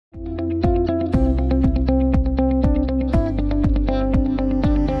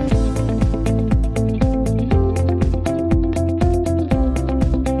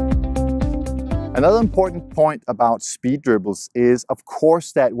Another important point about speed dribbles is, of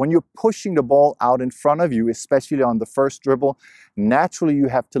course, that when you're pushing the ball out in front of you, especially on the first dribble, naturally you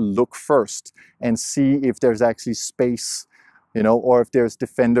have to look first and see if there's actually space, you know, or if there's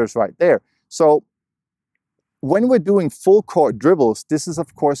defenders right there. So when we're doing full court dribbles, this is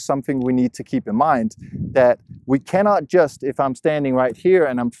of course something we need to keep in mind, that we cannot just, if I'm standing right here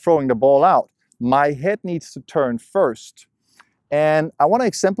and I'm throwing the ball out, my head needs to turn first. And I want to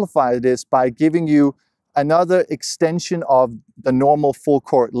exemplify this by giving you another extension of the normal full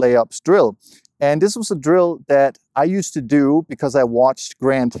court layups drill. And this was a drill that I used to do because I watched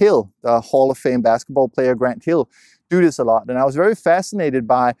Grant Hill, the Hall of Fame basketball player Grant Hill, do this a lot. And I was very fascinated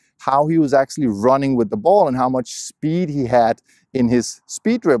by how he was actually running with the ball and how much speed he had in his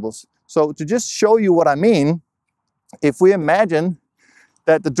speed dribbles. So to just show you what I mean, if we imagine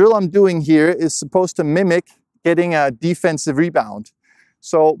that the drill I'm doing here is supposed to mimic getting a defensive rebound.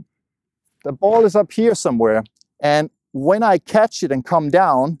 So the ball is up here somewhere, and when I catch it and come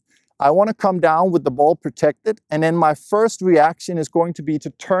down, I want to come down with the ball protected, and then my first reaction is going to be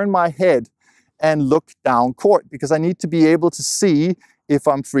to turn my head and look down court, because I need to be able to see if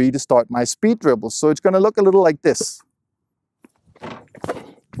I'm free to start my speed dribble. So it's going to look a little like this.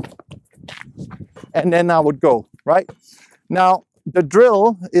 And then I would go, right? Now, the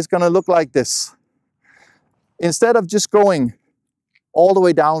drill is going to look like this. Instead of just going all the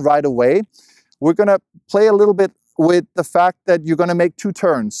way down right away, we're going to play a little bit with the fact that you're going to make two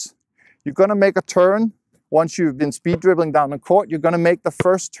turns. You're going to make a turn once you've been speed dribbling down the court. You're going to make the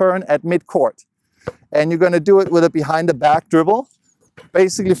first turn at mid-court. And you're going to do it with a behind-the-back dribble,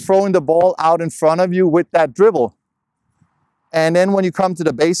 basically throwing the ball out in front of you with that dribble. And then when you come to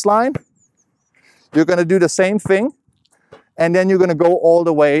the baseline, you're going to do the same thing. And then you're going to go all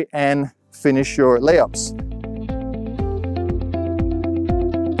the way and finish your layups.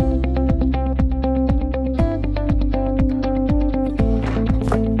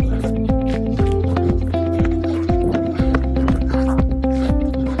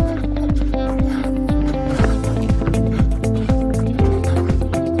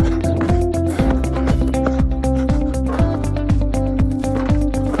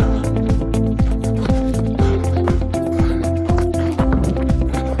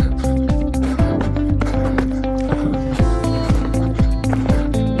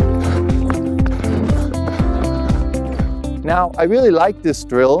 Now, I really like this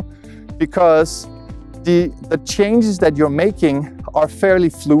drill because the changes that you're making are fairly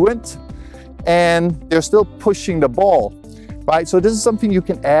fluent and they're still pushing the ball, right? So this is something you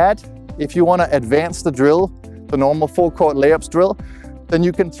can add if you want to advance the drill, the normal full court layups drill. Then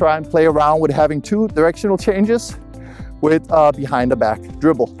you can try and play around with having two directional changes with behind the back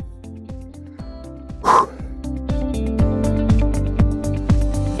dribble.